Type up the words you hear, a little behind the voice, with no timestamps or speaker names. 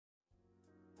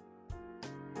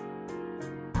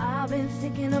been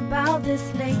thinking about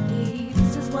this lately.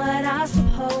 This is what I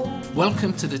suppose.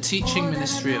 Welcome to the teaching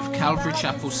ministry of Calvary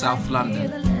Chapel South London.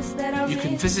 You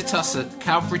can visit us at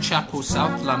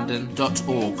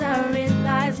calvarychapelsouth.london.org. I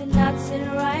realize you're not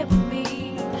sitting right with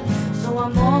me. So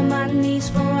I'm on my knees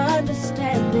for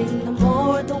understanding. The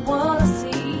more of the world I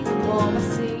see, the more I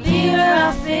see. Here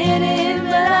I fit in,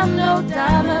 but I'm no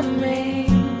diamond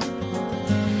ring.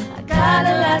 I got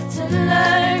a lot to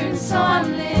learn, so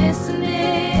I'm listening.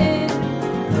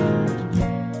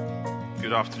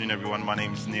 Good afternoon, everyone. My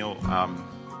name's Neil. I'm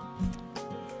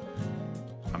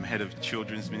head of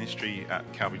children's ministry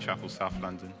at Calvary Chapel South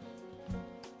London.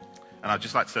 And I'd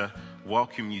just like to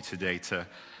welcome you today to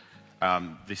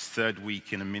this third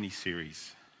week in a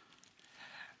mini-series.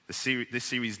 This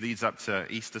series leads up to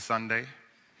Easter Sunday,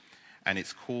 and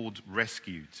it's called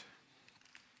Rescued.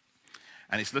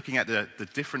 And it's looking at the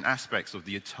different aspects of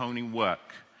the atoning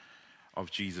work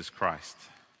of Jesus Christ.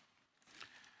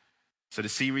 So the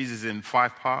series is in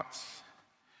 5 parts.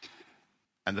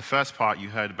 And the first part you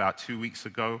heard about 2 weeks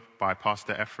ago by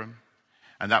Pastor Ephraim,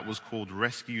 and that was called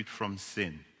Rescued from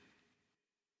Sin.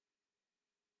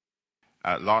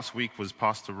 Last week was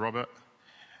Pastor Robert,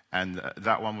 and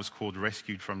that one was called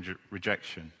Rescued from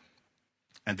Rejection.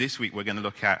 And this week we're going to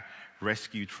look at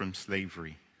Rescued from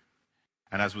Slavery.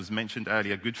 And as was mentioned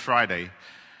earlier, Good Friday,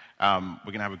 we're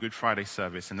going to have a Good Friday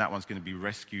service, and that one's going to be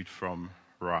Rescued from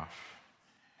Wrath.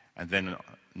 And then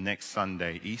next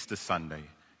Sunday, Easter Sunday,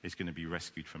 is going to be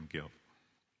Rescued from Guilt.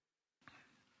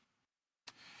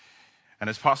 And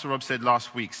as Pastor Rob said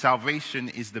last week, salvation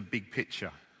is the big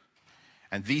picture.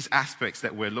 And these aspects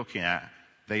that we're looking at,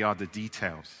 they are the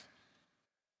details.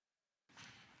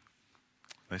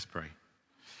 Let's pray.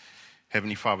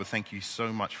 Heavenly Father, thank you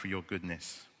so much for your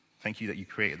goodness. Thank you that you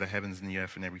created the heavens and the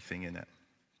earth and everything in it.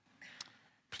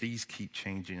 Please keep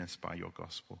changing us by your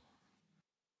gospel.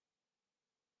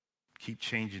 Keep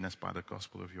changing us by the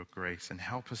gospel of your grace, and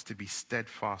help us to be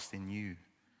steadfast in you.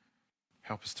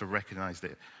 Help us to recognize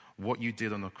that what you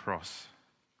did on the cross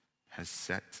has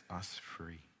set us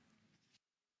free.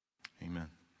 Amen.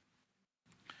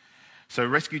 So,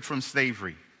 rescued from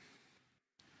slavery.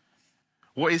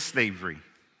 What is slavery?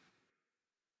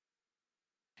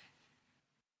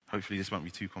 Hopefully this won't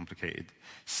be too complicated.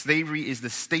 Slavery is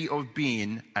the state of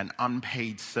being an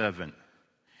unpaid servant,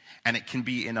 and it can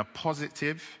be in a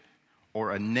positive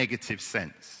or a negative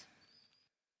sense.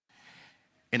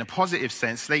 In a positive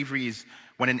sense, slavery is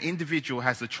when an individual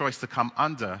has the choice to come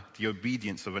under the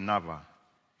obedience of another.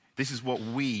 This is what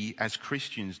we as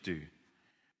Christians do.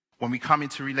 When we come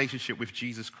into relationship with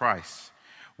Jesus Christ,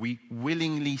 we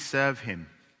willingly serve him.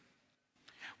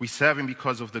 We serve him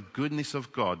because of the goodness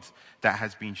of God that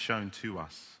has been shown to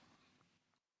us.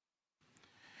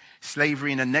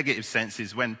 Slavery in a negative sense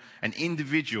is when an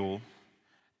individual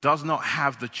does not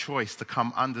have the choice to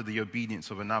come under the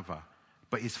obedience of another,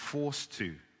 but is forced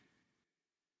to.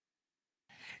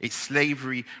 It's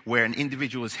slavery where an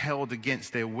individual is held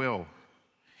against their will,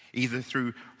 either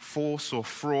through force or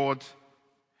fraud,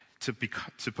 to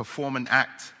perform an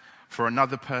act for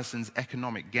another person's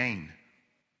economic gain.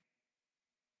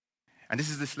 And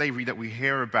this is the slavery that we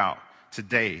hear about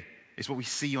today. It's what we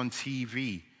see on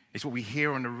TV. It's what we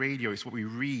hear on the radio. It's what we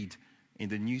read in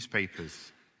the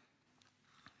newspapers.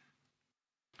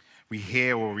 We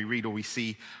hear or we read or we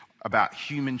see about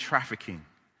human trafficking,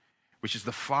 which is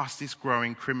the fastest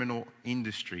growing criminal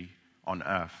industry on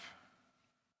earth.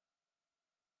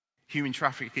 Human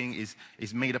trafficking is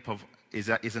made up of is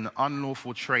an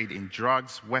unlawful trade in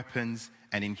drugs, weapons,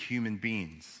 and in human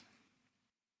beings.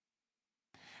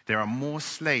 There are more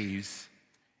slaves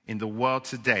in the world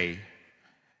today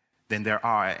than there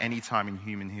are at any time in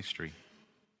human history.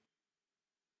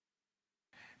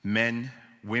 Men,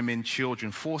 women,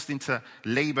 children forced into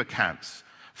labor camps,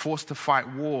 forced to fight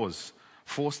wars,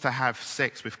 forced to have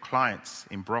sex with clients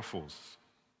in brothels.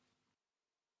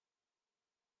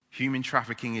 Human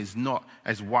trafficking is not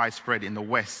as widespread in the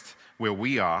West where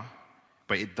we are,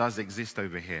 but it does exist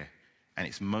over here, and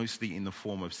it's mostly in the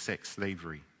form of sex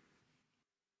slavery.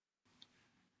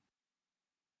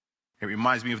 It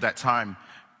reminds me of that time,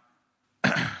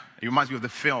 it reminds me of the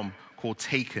film called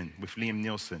Taken with Liam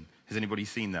Neeson. Has anybody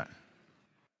seen that?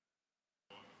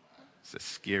 It's a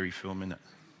scary film, isn't it?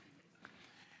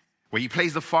 Where he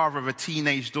plays the father of a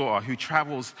teenage daughter who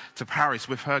travels to Paris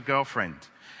with her girlfriend.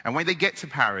 And when they get to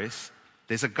Paris,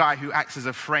 there's a guy who acts as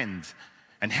a friend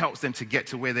and helps them to get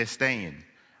to where they're staying.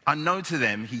 Unknown to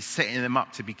them, he's setting them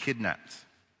up to be kidnapped.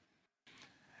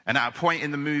 And at a point in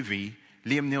the movie,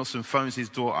 Liam Neeson phones his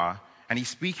daughter and he's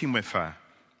speaking with her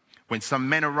when some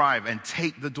men arrive and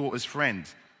take the daughter's friend.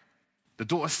 The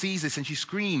daughter sees this and she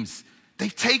screams,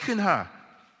 They've taken her.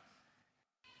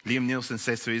 Liam Neeson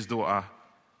says to his daughter,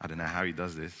 I don't know how he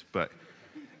does this, but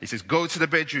he says, go to the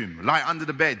bedroom, lie under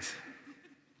the bed.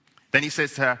 Then he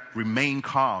says to her, remain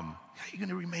calm. How are you going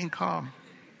to remain calm?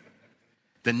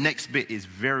 The next bit is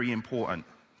very important.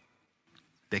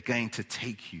 They're going to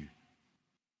take you.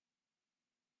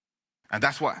 And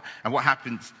what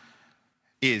happens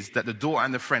is that the daughter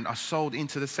and the friend are sold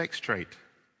into the sex trade.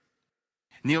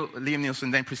 Liam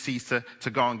Neeson then proceeds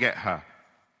to go and get her.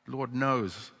 Lord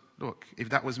knows, look, if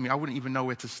that was me, I wouldn't even know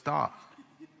where to start.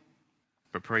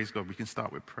 But praise God, we can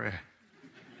start with prayer.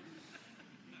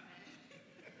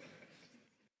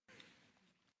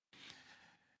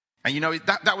 And you know,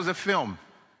 that was a film.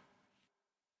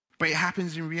 But it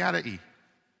happens in reality.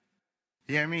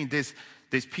 You know what I mean?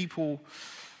 There's people,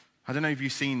 I don't know if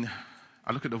you've seen,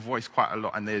 I look at The Voice quite a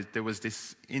lot, and there was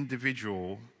this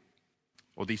individual,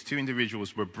 or these two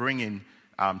individuals were bringing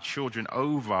children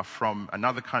over from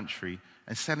another country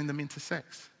and selling them into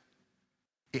sex.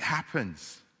 It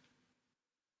happens.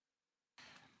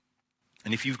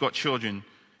 And if you've got children,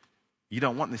 you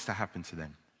don't want this to happen to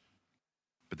them.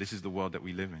 But this is the world that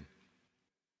we live in.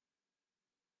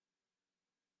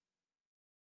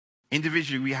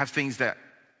 Individually, we have things that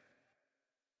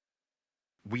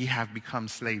we have become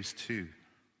slaves to.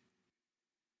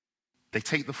 They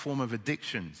take the form of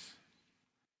addictions.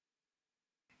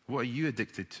 What are you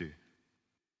addicted to?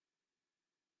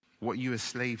 What are you a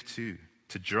slave to?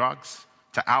 To drugs?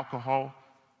 To alcohol?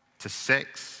 To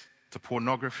sex? To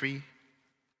pornography?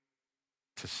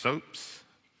 To soaps?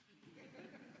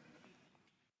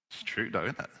 It's true though,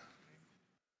 isn't it?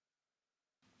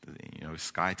 You know,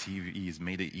 Sky TV has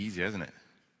made it easier, hasn't it?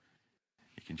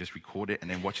 You can just record it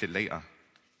and then watch it later.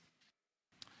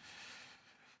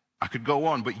 I could go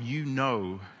on, but you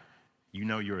know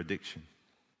your addiction.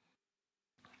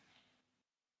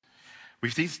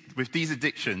 With these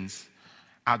addictions,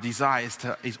 our desire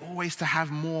is always to have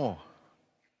more.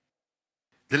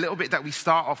 The little bit that we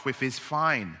start off with is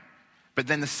fine, but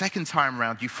then the second time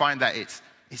round, you find that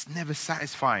it's never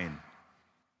satisfying.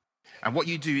 And what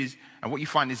you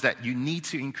find is that you need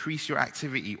to increase your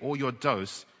activity or your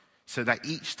dose so that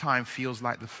each time feels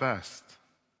like the first.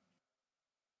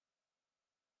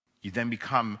 You then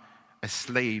become a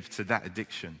slave to that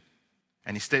addiction.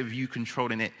 And instead of you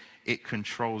controlling it, it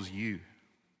controls you.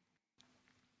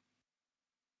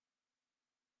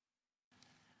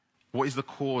 What is the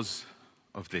cause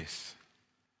of this?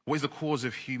 What is the cause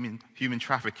of human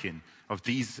trafficking, of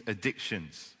these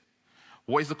addictions?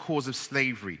 What is the cause of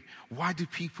slavery? Why do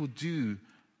people do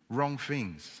wrong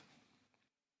things?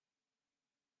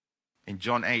 In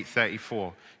John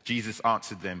 8:34, Jesus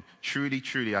answered them, "Truly,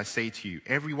 truly, I say to you,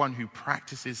 everyone who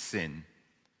practices sin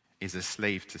is a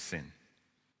slave to sin."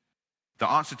 The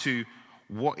answer to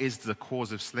what is the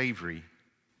cause of slavery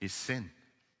is sin.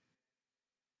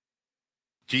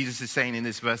 Jesus is saying in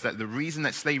this verse that the reason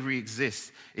that slavery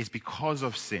exists is because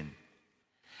of sin.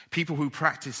 People who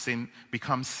practice sin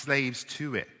become slaves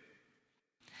to it.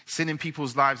 Sin in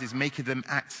people's lives is making them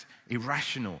act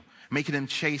irrational, making them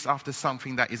chase after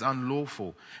something that is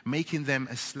unlawful, making them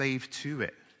a slave to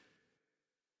it.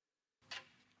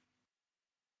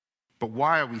 But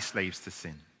why are we slaves to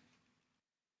sin?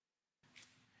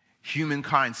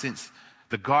 Humankind, since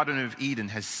the Garden of Eden,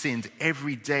 has sinned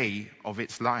every day of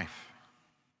its life.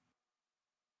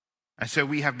 And so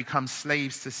we have become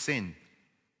slaves to sin.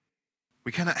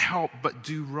 We cannot help but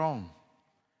do wrong.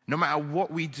 No matter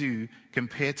what we do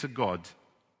compared to God,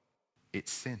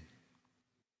 it's sin.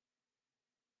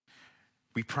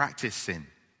 We practice sin.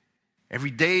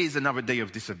 Every day is another day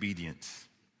of disobedience.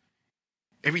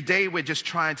 Every day we're just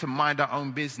trying to mind our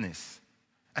own business.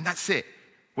 And that's it.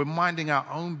 We're minding our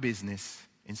own business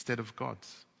instead of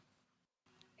God's.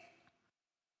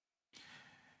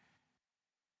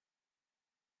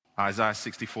 Isaiah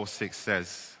 64:6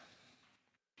 says,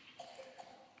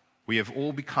 "We have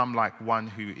all become like one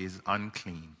who is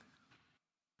unclean,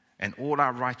 and all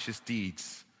our righteous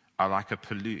deeds are like a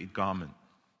polluted garment,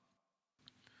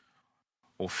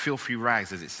 or filthy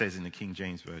rags," as it says in the King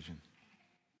James Version.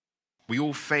 We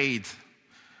all fade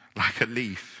like a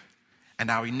leaf, and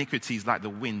our iniquities like the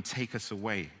wind take us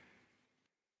away.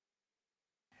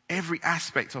 Every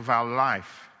aspect of our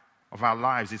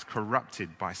lives is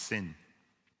corrupted by sin.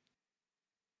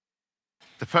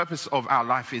 The purpose of our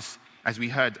life is, as we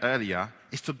heard earlier,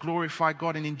 is to glorify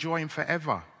God and enjoy Him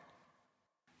forever.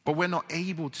 But we're not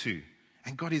able to.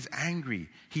 And God is angry.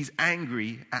 He's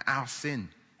angry at our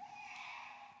sin.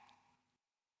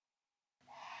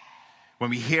 When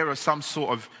we hear of some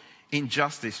sort of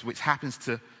injustice which happens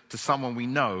to someone we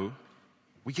know,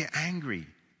 we get angry.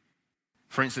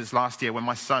 For instance, last year when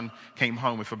my son came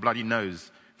home with a bloody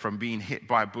nose from being hit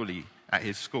by a bully at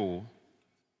his school,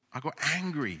 I got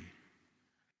angry.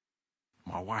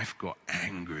 My wife got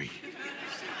angry.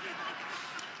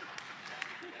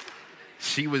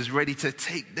 She was ready to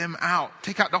take them out,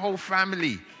 take out the whole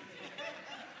family.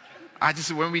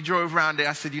 When we drove around there,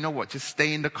 I said, you know what, just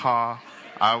stay in the car.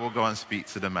 I will go and speak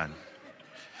to the man.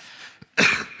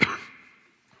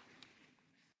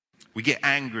 We get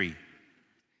angry.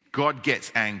 God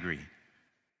gets angry.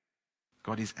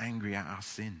 God is angry at our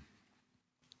sin.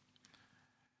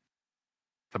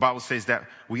 The Bible says that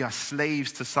we are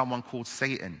slaves to someone called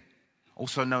Satan,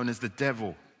 also known as the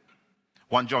devil.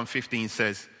 1 John 15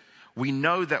 says, we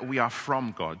know that we are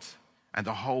from God, and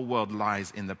the whole world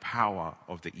lies in the power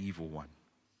of the evil one.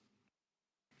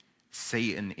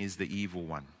 Satan is the evil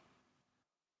one.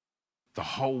 The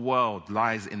whole world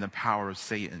lies in the power of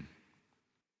Satan.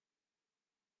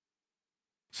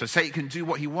 So Satan can do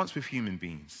what he wants with human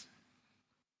beings.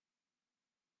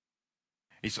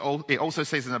 It also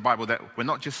says in the Bible that we're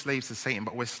not just slaves to Satan,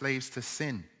 but we're slaves to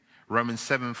sin. Romans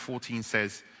 7:14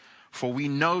 says, for we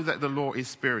know that the law is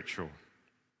spiritual,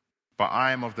 but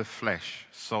I am of the flesh,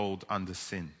 sold under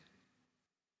sin.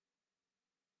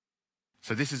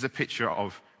 So this is a picture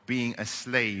of being a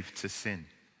slave to sin.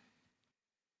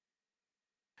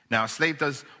 Now, a slave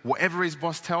does whatever his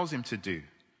boss tells him to do.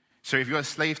 So if you're a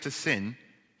slave to sin,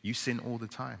 you sin all the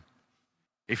time.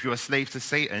 If you're a slave to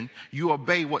Satan, you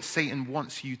obey what Satan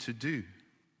wants you to do.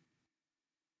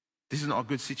 This is not a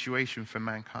good situation for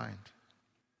mankind.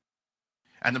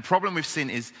 And the problem with sin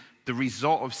is the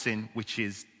result of sin, which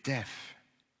is death.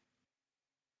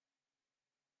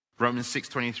 Romans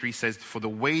 6:23 says, for the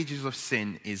wages of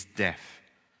sin is death,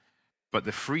 but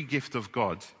the free gift of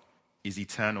God is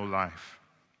eternal life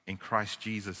in Christ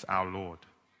Jesus our Lord.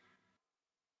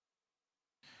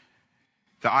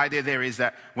 The idea there is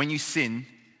that when you sin,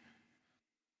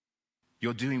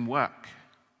 you're doing work.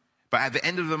 But at the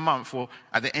end of the month or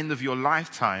at the end of your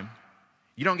lifetime,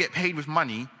 you don't get paid with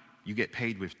money, you get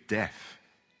paid with death.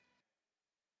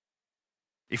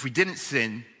 If we didn't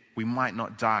sin, we might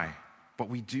not die. But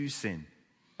we do sin,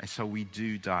 and so we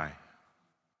do die.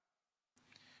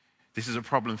 This is a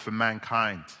problem for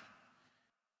mankind.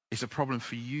 It's a problem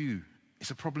for you.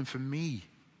 It's a problem for me.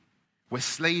 We're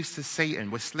slaves to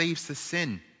Satan. We're slaves to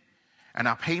sin. And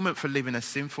our payment for living a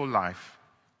sinful life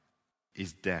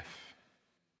is death.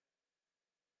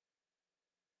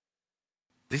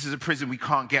 This is a prison we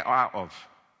can't get out of.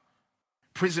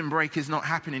 Prison break is not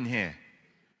happening here.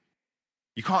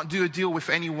 You can't do a deal with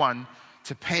anyone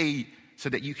to pay so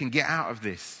that you can get out of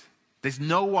this. There's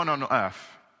no one on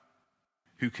earth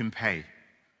who can pay.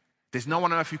 There's no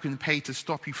one on earth who can pay to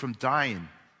stop you from dying,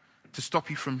 to stop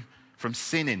you from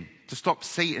sinning, to stop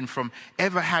Satan from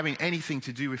ever having anything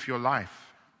to do with your life.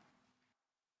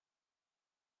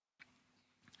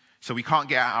 So we can't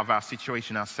get out of our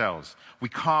situation ourselves. We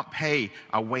can't pay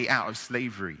our way out of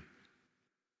slavery.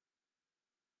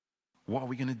 What are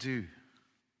we going to do?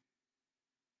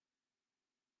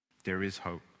 There is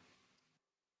hope.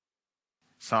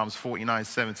 Psalms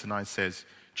 49:7-9 says,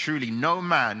 truly no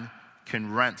man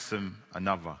can ransom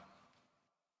another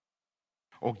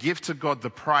or give to God the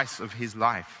price of his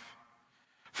life.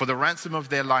 For the ransom of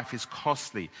their life is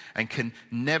costly and can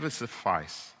never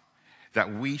suffice,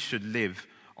 that we should live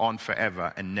on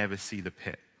forever and never see the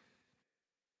pit.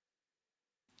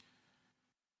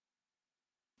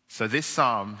 So this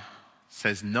psalm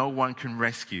says no one can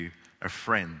rescue a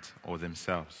friend or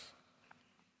themselves.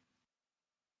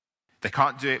 They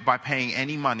can't do it by paying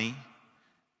any money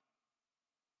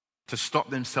to stop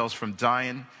themselves from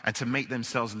dying and to make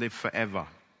themselves live forever.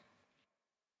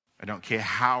 I don't care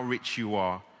how rich you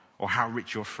are or how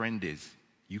rich your friend is.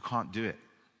 You can't do it.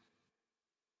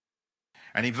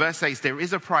 And in verse 8, there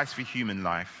is a price for human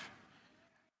life.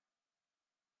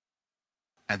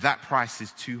 And that price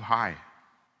is too high.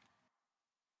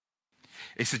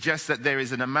 It suggests that there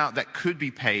is an amount that could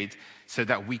be paid so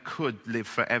that we could live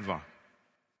forever.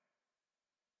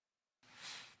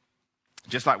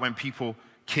 Just like when people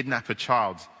kidnap a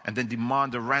child and then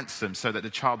demand a ransom so that the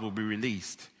child will be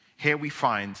released. Here we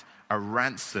find a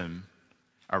ransom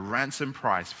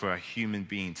price for a human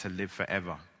being to live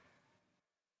forever.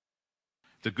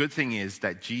 The good thing is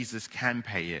that Jesus can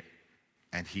pay it,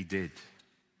 and he did.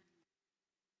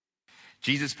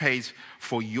 Jesus pays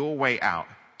for your way out.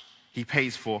 He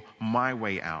pays for my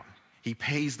way out. He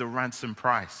pays the ransom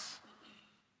price.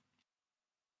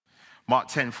 Mark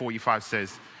 10:45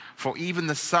 says, for even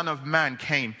the Son of Man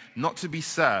came not to be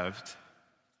served,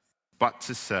 but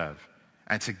to serve,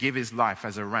 and to give his life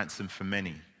as a ransom for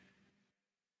many.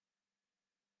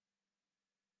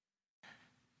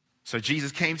 So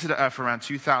Jesus came to the earth around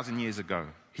 2,000 years ago.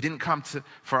 He didn't come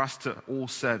for us to all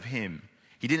serve him.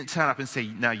 He didn't turn up and say,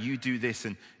 now you do this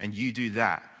and you do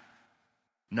that.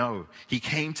 No, he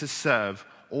came to serve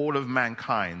all of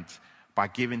mankind by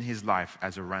giving his life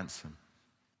as a ransom.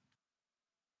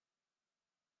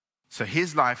 So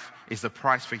his life is the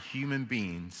price for human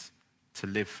beings to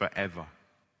live forever.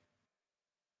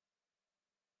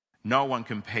 No one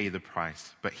can pay the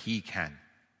price, but he can,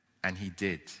 and he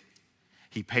did.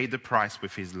 He paid the price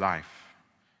with his life.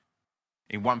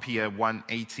 In 1 Peter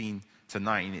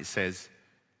 1:18-19, it says,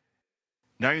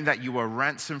 knowing that you were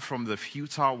ransomed from the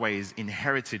futile ways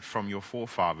inherited from your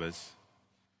forefathers,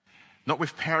 not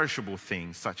with perishable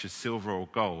things such as silver or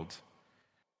gold,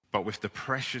 but with the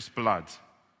precious blood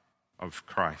of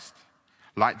Christ,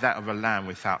 like that of a lamb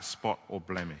without spot or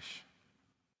blemish.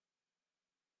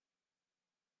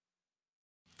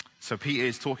 So Peter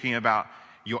is talking about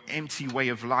your empty way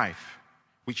of life,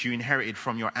 which you inherited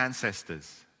from your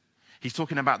ancestors. He's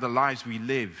talking about the lives we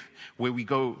live, where we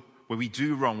go, where we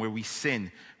do wrong, where we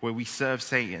sin, where we serve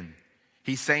Satan.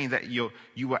 He's saying that you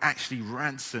were actually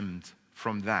ransomed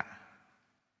from that.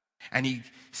 And he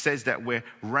says that we're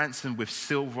ransomed with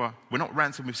silver. We're not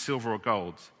ransomed with silver or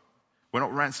gold. We're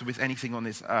not ransomed with anything on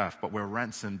this earth, but we're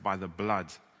ransomed by the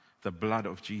blood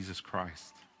of Jesus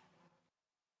Christ.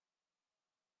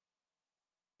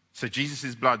 So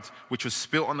Jesus' blood, which was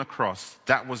spilt on the cross,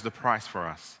 that was the price for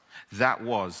us. That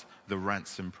was the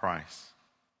ransom price.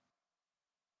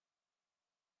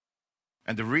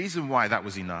 And the reason why that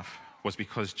was enough was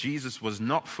because Jesus was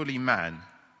not fully man,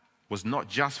 was not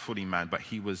just fully man, but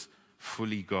he was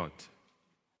fully God.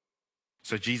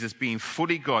 So Jesus, being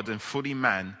fully God and fully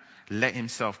man, let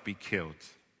himself be killed.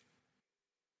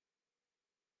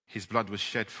 His blood was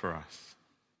shed for us.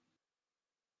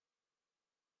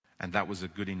 And that was a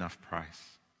good enough price.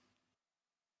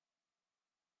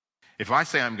 If I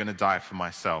say I'm going to die for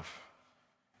myself,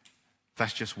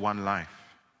 that's just one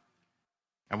life.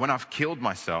 And when I've killed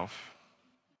myself,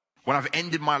 when I've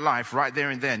ended my life right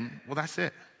there and then, well, that's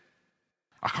it.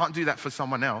 I can't do that for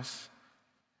someone else.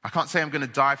 I can't say I'm going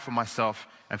to die for myself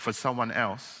and for someone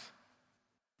else,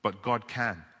 but God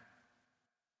can.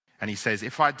 And he says,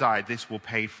 if I die, this will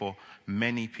pay for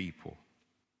many people.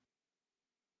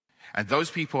 And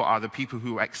those people are the people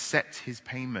who accept his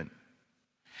payment.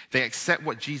 They accept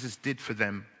what Jesus did for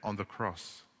them on the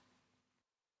cross.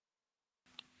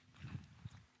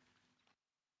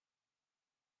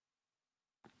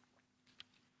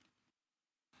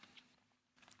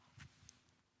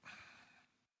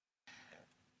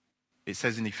 It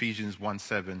says in Ephesians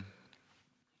 1:7,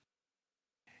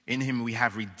 in him we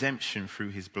have redemption through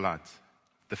his blood,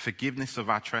 the forgiveness of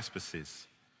our trespasses,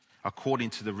 according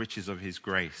to the riches of his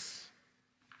grace.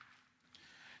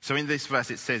 So in this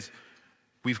verse it says,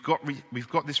 we've got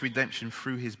this redemption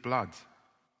through his blood.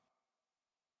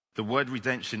 The word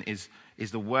redemption is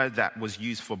the word that was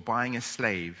used for buying a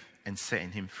slave and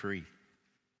setting him free.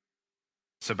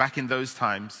 So back in those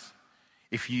times,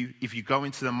 if you go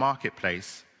into the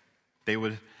marketplace, they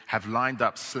would have lined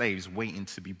up slaves waiting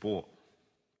to be bought.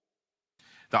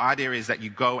 The idea is that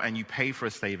you go and you pay for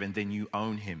a slave and then you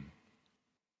own him.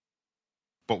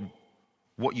 But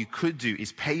what you could do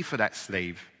is pay for that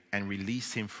slave and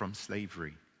release him from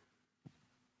slavery.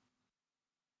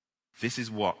 This is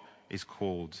what is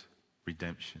called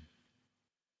redemption.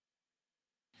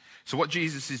 So what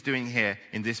Jesus is doing here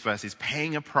in this verse is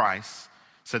paying a price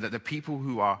so that the people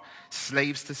who are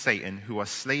slaves to Satan, who are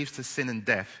slaves to sin and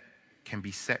death, can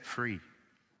be set free.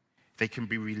 They can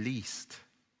be released.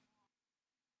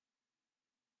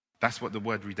 That's what the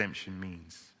word redemption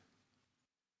means.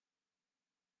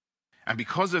 And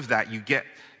because of that, you get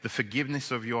the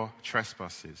forgiveness of your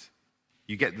trespasses.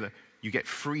 You get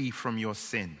free from your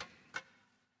sin.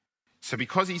 So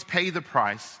because he's paid the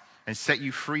price and set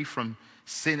you free from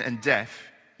sin and death,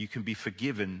 you can be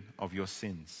forgiven of your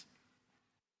sins.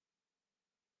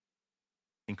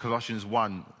 In Colossians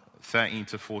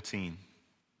 1:13-14,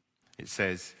 it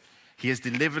says, he has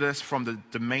delivered us from the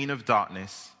domain of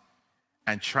darkness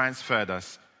and transferred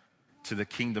us to the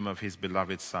kingdom of his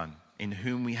beloved Son, in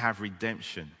whom we have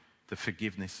redemption, the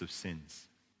forgiveness of sins.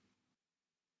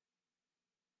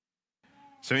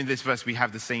 So in this verse, we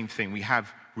have the same thing. We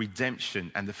have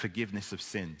redemption and the forgiveness of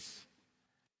sins.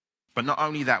 But not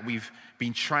only that, we've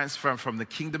been transferred from the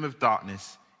kingdom of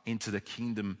darkness into the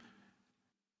kingdom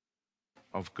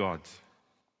of God.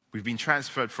 We've been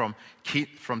transferred from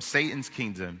Satan's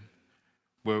kingdom,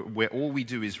 where all we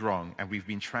do is wrong, and we've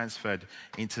been transferred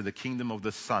into the kingdom of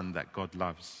the Son that God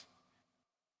loves.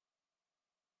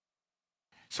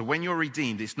 So when you're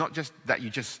redeemed, it's not just that you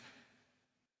just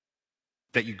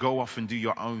that you go off and do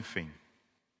your own thing.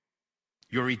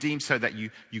 You're redeemed so that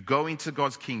you go into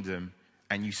God's kingdom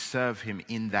and you serve him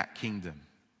in that kingdom.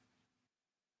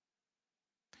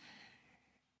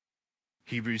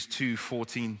 Hebrews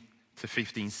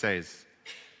 2:14-15 says,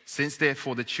 "Since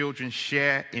therefore the children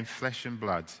share in flesh and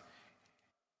blood,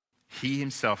 he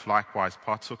himself likewise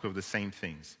partook of the same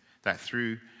things, that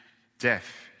through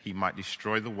death he might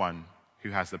destroy the one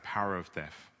who has the power of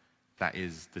death, that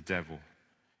is, the devil,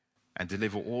 and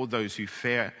deliver all those who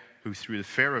through the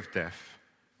fear of death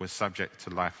were subject to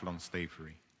lifelong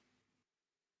slavery."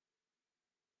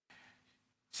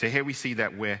 So here we see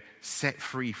that we're set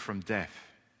free from death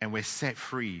and we're set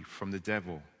free from the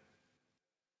devil.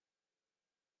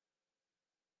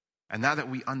 And now that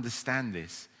we understand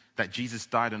this, that Jesus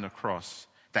died on the cross,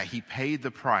 that he paid the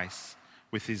price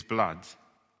with his blood,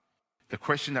 the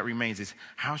question that remains is,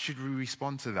 how should we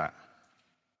respond to that?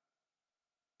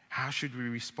 How should we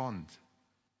respond?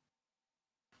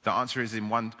 The answer is in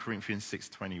 1 Corinthians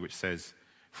 6:20, which says,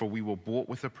 "For we were bought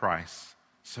with a price,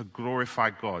 so glorify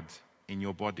God in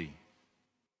your body."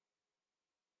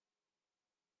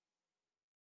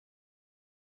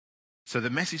 So the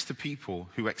message to people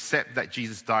who accept that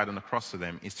Jesus died on the cross for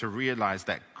them is to realize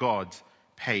that God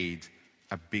paid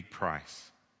a big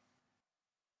price.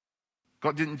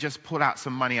 God didn't just pull out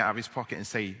some money out of his pocket and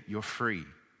say, "You're free."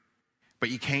 But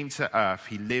he came to earth,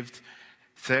 he lived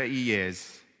 30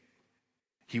 years,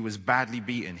 he was badly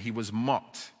beaten, he was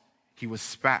mocked, he was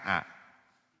spat at.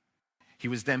 He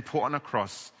was then put on a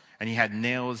cross and he had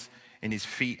nails in his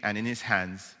feet and in his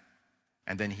hands,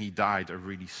 and then he died a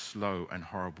really slow and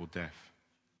horrible death.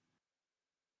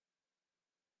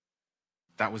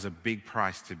 That was a big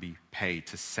price to be paid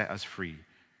to set us free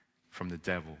from the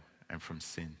devil and from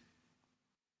sin.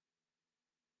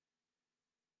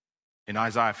 In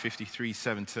Isaiah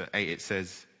 53:7-8, it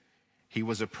says, "He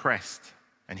was oppressed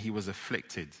and he was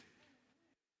afflicted,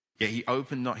 yet he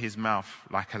opened not his mouth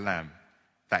like a lamb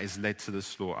that is led to the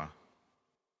slaughter,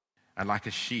 and like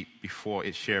a sheep before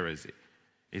its shearers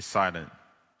is silent.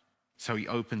 So he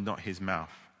opened not his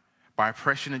mouth. By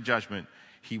oppression and judgment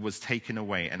he was taken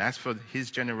away. And as for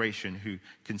his generation who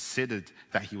considered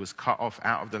that he was cut off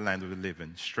out of the land of the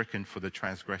living, stricken for the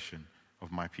transgression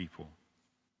of my people."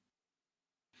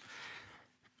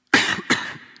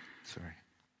 Sorry.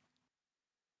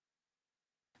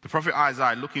 The prophet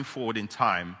Isaiah, looking forward in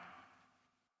time,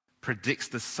 predicts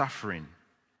the suffering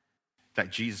that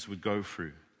Jesus would go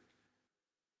through.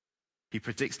 He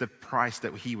predicts the price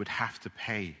that he would have to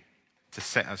pay to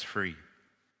set us free.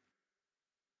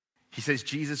 He says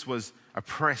Jesus was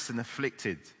oppressed and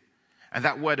afflicted. And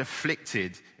that word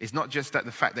afflicted is not just that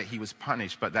the fact that he was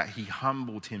punished, but that he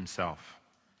humbled himself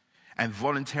and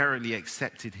voluntarily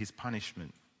accepted his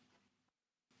punishment.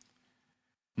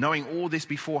 Knowing all this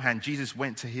beforehand, Jesus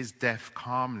went to his death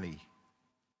calmly.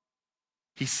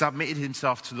 He submitted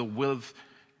himself to the will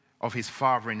of his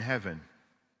Father in heaven.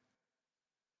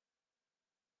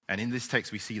 And in this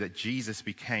text we see that Jesus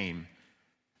became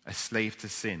a slave to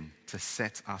sin to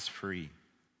set us free.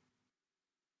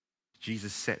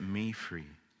 Jesus set me free.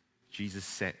 Jesus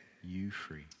set you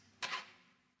free.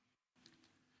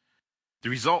 The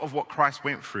result of what Christ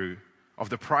went through, of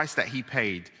the price that he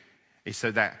paid, is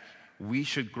so that we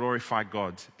should glorify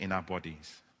God in our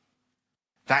bodies.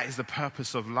 That is the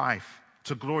purpose of life,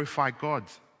 to glorify God.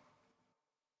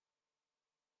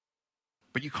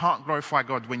 But you can't glorify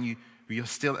God when you're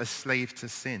still a slave to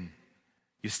sin.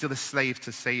 You're still a slave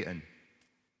to Satan.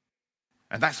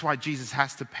 And that's why Jesus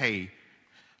has to pay.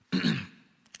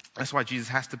 That's why Jesus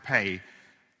has to pay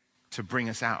to bring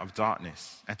us out of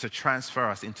darkness and to transfer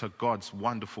us into God's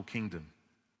wonderful kingdom.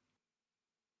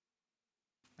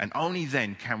 And only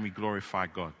then can we glorify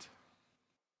God.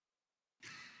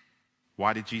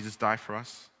 Why did Jesus die for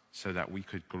us? So that we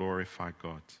could glorify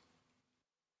God.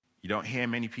 You don't hear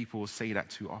many people say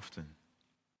that too often.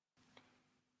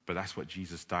 But that's what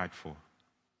Jesus died for.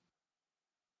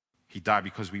 He died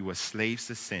because we were slaves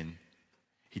to sin.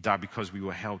 He died because we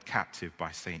were held captive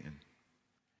by Satan.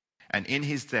 And in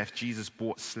his death, Jesus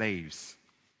bought slaves.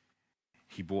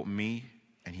 He bought me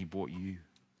and he bought you.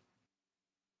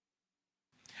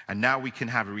 And now we can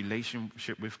have a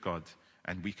relationship with God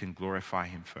and we can glorify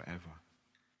him forever.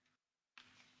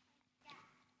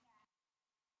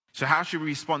 So how should we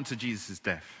respond to Jesus'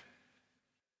 death?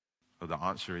 Well, the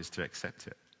answer is to accept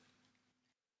it.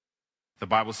 The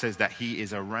Bible says that he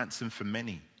is a ransom for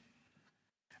many.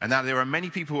 And now there are many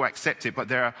people who accept it, but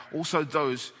there are also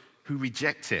those who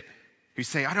reject it, who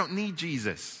say, "I don't need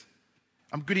Jesus.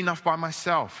 I'm good enough by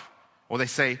myself." Or they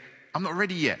say, "I'm not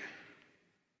ready yet."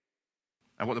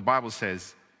 And what the Bible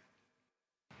says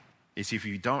is if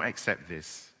you don't accept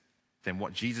this, then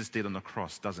what Jesus did on the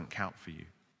cross doesn't count for you.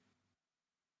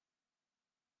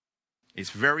 It's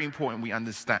very important we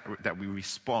understand that we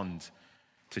respond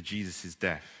to Jesus'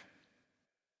 death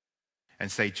and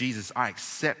say, Jesus, I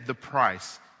accept the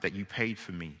price that you paid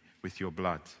for me with your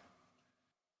blood.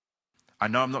 I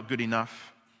know I'm not good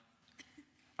enough.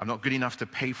 I'm not good enough to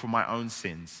pay for my own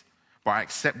sins, but I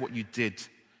accept what you did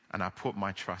and I put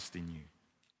my trust in you.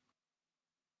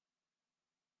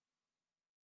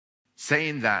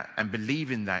 Saying that and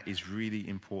believing that is really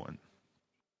important.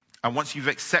 And once you've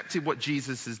accepted what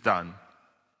Jesus has done,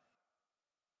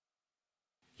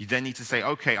 you then need to say,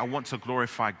 okay, I want to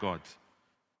glorify God.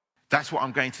 That's what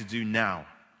I'm going to do now.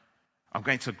 I'm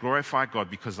going to glorify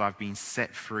God because I've been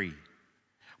set free,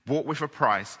 bought with a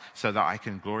price so that I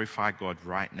can glorify God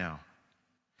right now.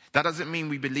 That doesn't mean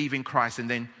we believe in Christ and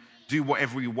then do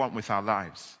whatever we want with our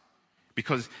lives.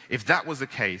 Because if that was the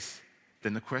case,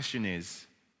 then the question is,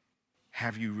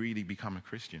 have you really become a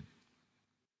Christian?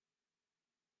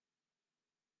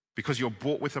 Because you're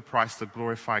bought with a price to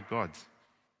glorify God.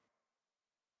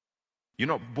 You're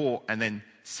not bought and then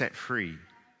set free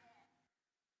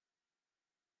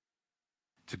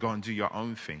to go and do your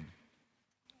own thing.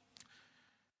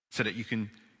 So that you can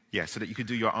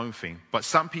do your own thing. But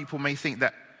some people may think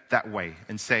that way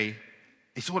and say,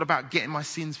 it's all about getting my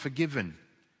sins forgiven.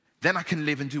 Then I can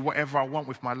live and do whatever I want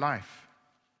with my life.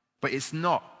 But it's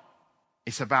not.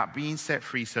 It's about being set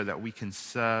free so that we can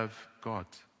serve God.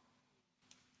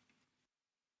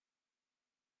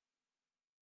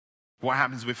 What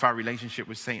happens with our relationship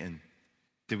with Satan?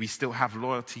 Do we still have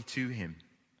loyalty to him?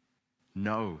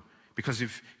 No. Because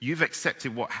if you've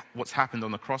accepted what's happened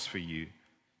on the cross for you,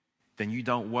 then you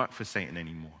don't work for Satan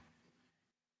anymore.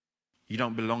 You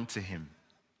don't belong to him.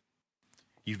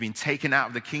 You've been taken out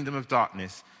of the kingdom of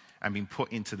darkness and been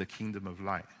put into the kingdom of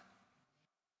light.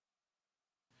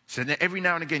 So every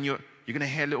now and again, you're going to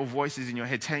hear little voices in your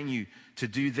head telling you to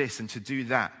do this and to do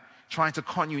that, trying to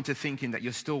con you into thinking that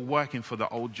you're still working for the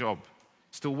old job,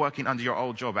 still working under your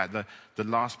old job at the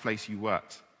last place you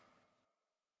worked.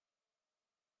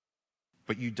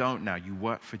 But you don't now. You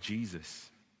work for Jesus.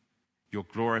 You're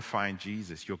glorifying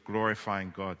Jesus. You're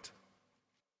glorifying God.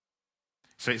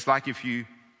 So it's like if you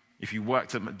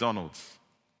worked at McDonald's,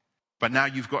 but now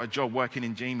you've got a job working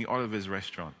in Jamie Oliver's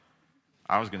restaurant.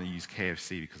 I was going to use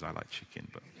KFC because I like chicken,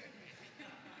 but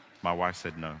my wife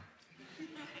said no.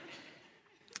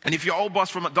 And if your old boss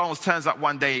from McDonald's turns up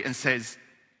one day and says,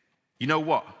 you know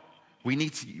what? We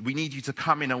need you to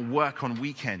come in and work on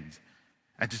weekends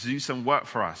and to do some work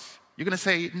for us. You're going to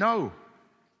say, no,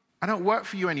 I don't work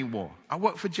for you anymore. I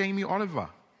work for Jamie Oliver.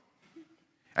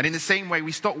 And in the same way,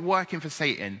 we stop working for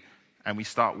Satan and we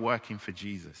start working for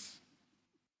Jesus.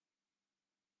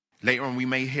 Later on, we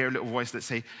may hear a little voice that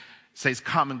says,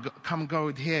 come and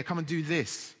go here, come and do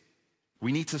this.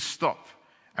 We need to stop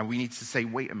and we need to say,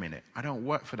 wait a minute, I don't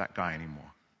work for that guy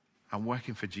anymore. I'm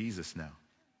working for Jesus now.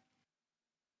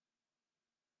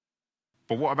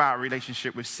 But what about our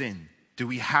relationship with sin? Do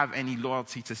we have any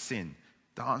loyalty to sin?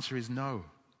 The answer is no.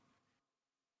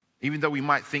 Even though we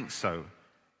might think so,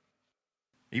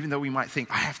 even though we might think,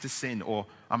 I have to sin or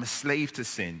I'm a slave to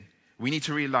sin, we need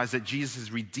to realize that Jesus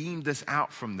has redeemed us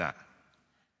out from that.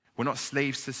 We're not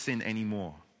slaves to sin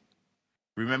anymore.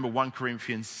 Remember 1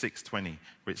 Corinthians 6:20,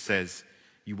 which says,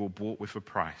 you were bought with a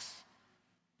price.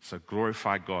 So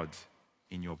glorify God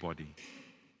in your body.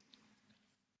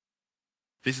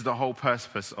 This is the whole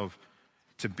purpose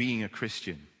to being a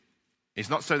Christian. It's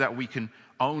not so that we can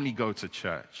only go to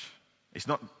church. It's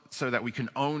not so that we can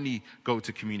only go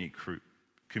to community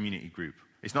group.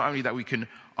 It's not only that we can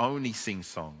only sing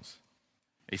songs.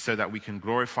 It's so that we can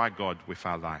glorify God with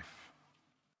our life.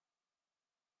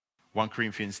 1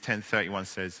 Corinthians 10:31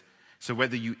 says, so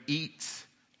whether you eat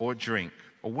or drink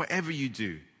or whatever you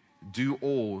do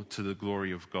all to the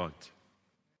glory of God.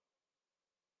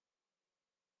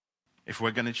 If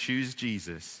we're going to choose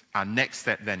Jesus, our next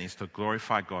step then is to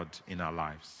glorify God in our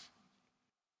lives.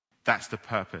 That's the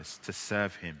purpose, to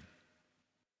serve him.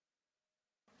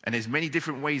 And there's many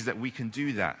different ways that we can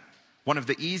do that. One of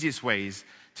the easiest ways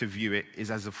to view it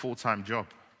is as a full-time job.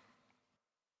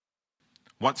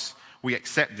 Once we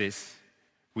accept this,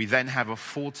 we then have a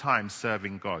full-time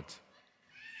serving God.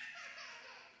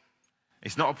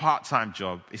 It's not a part-time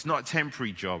job. It's not a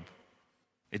temporary job.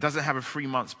 It doesn't have a 3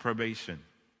 months probation.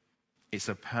 It's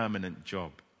a permanent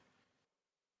job.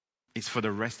 It's for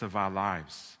the rest of our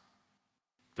lives.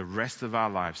 The rest of our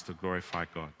lives to glorify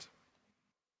God.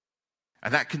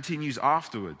 And that continues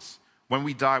afterwards. When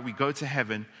we die, we go to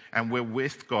heaven and we're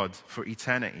with God for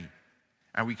eternity.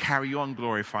 And we carry on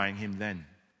glorifying him then.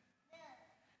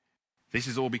 This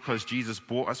is all because Jesus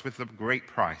bought us with a great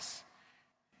price.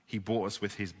 He bought us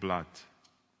with his blood.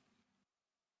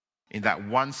 In that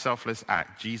one selfless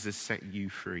act, Jesus set you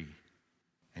free,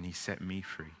 and he set me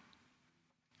free.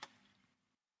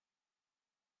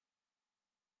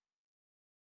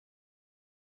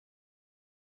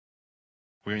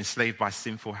 We're enslaved by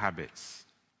sinful habits,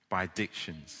 by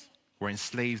addictions. We're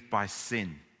enslaved by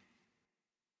sin.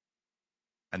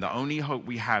 And the only hope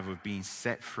we have of being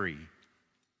set free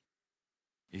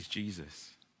is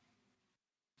Jesus.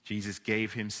 Jesus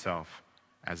gave himself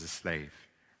as a slave,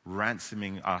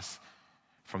 ransoming us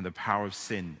from the power of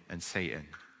sin and Satan.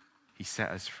 He set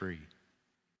us free.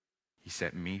 He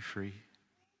set me free,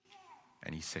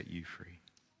 and he set you free.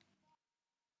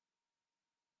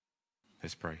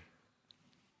 Let's pray.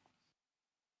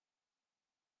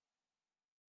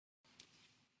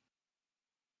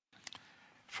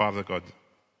 Father God,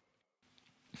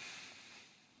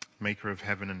 maker of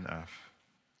heaven and earth,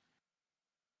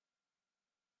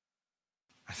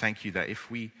 I thank you that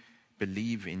if we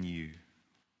believe in you,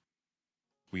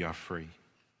 we are free.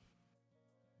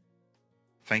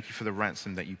 Thank you for the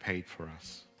ransom that you paid for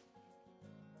us.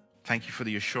 Thank you for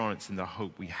the assurance and the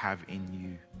hope we have in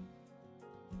you.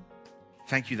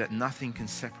 Thank you that nothing can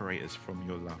separate us from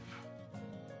your love.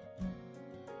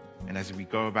 And as we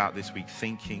go about this week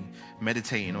thinking,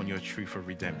 meditating on your truth of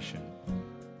redemption,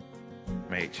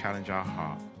 may it challenge our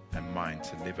heart and mind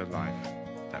to live a life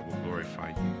that will glorify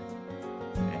you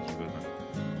and you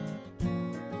alone.